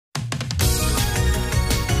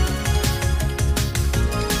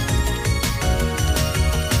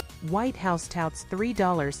White House touts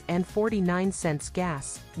 $3.49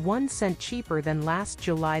 gas, 1 cent cheaper than last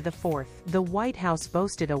July the 4th. The White House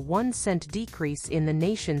boasted a 1-cent decrease in the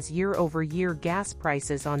nation's year-over-year gas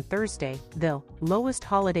prices on Thursday, the lowest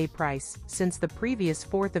holiday price since the previous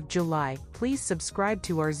 4th of July. Please subscribe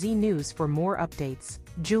to our Z News for more updates.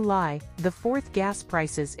 July, the 4th gas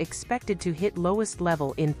prices expected to hit lowest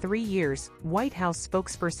level in 3 years, White House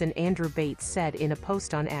spokesperson Andrew Bates said in a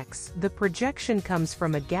post on X. The projection comes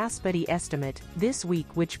from a GasBuddy estimate this week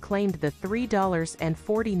which claimed the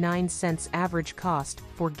 $3.49 average cost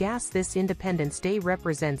for gas this Independence Day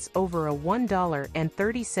represents over a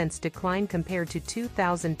 $1.30 decline compared to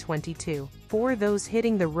 2022. For those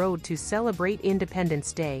hitting the road to celebrate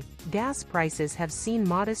Independence Day, gas prices have seen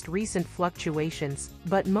modest recent fluctuations,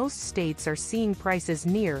 but most states are seeing prices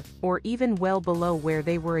near, or even well below where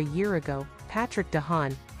they were a year ago, Patrick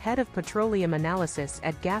DeHaan, head of petroleum analysis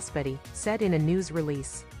at GasBuddy, said in a news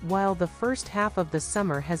release. While the first half of the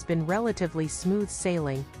summer has been relatively smooth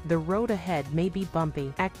sailing, the road ahead may be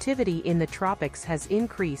bumpy. Activity in the tropics has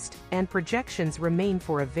increased, and projections remain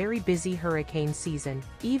for a very busy hurricane season.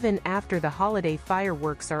 Even after the holiday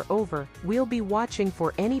fireworks are over, we'll be watching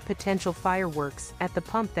for any potential fireworks at the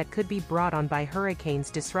pump that could be brought on by hurricanes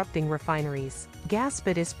disrupting refineries.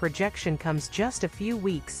 GasBuddy's projection comes just a few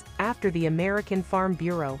weeks after the American Farm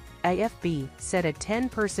Bureau, AFB, said a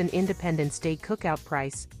 10-person Independence Day cookout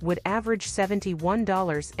price would average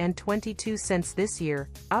 $71.22 this year,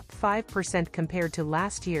 up 5% compared to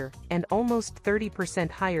last year, and almost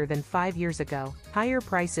 30% higher than 5 years ago. Higher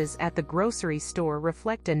prices at the grocery store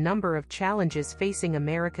reflect a number of challenges facing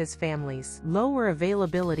America's families. Lower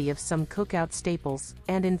availability of some cookout staples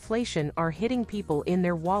and inflation are hitting people in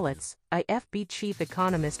their wallets, AFB chief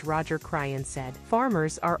economist Roger Cryan said.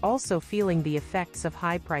 Farmers are also feeling the effects of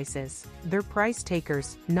high prices. They're price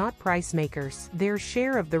takers, not price makers. Their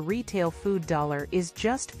share of the retail food dollar is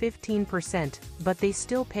just 15%, but they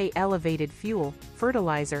still pay elevated fuel,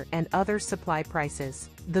 fertilizer, and other supply prices.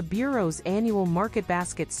 The Bureau's annual market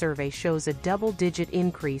basket survey shows a double-digit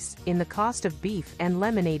increase in the cost of beef and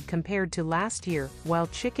lemonade compared to last year, while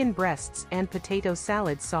chicken breasts and potato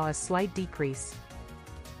salad saw a slight decrease.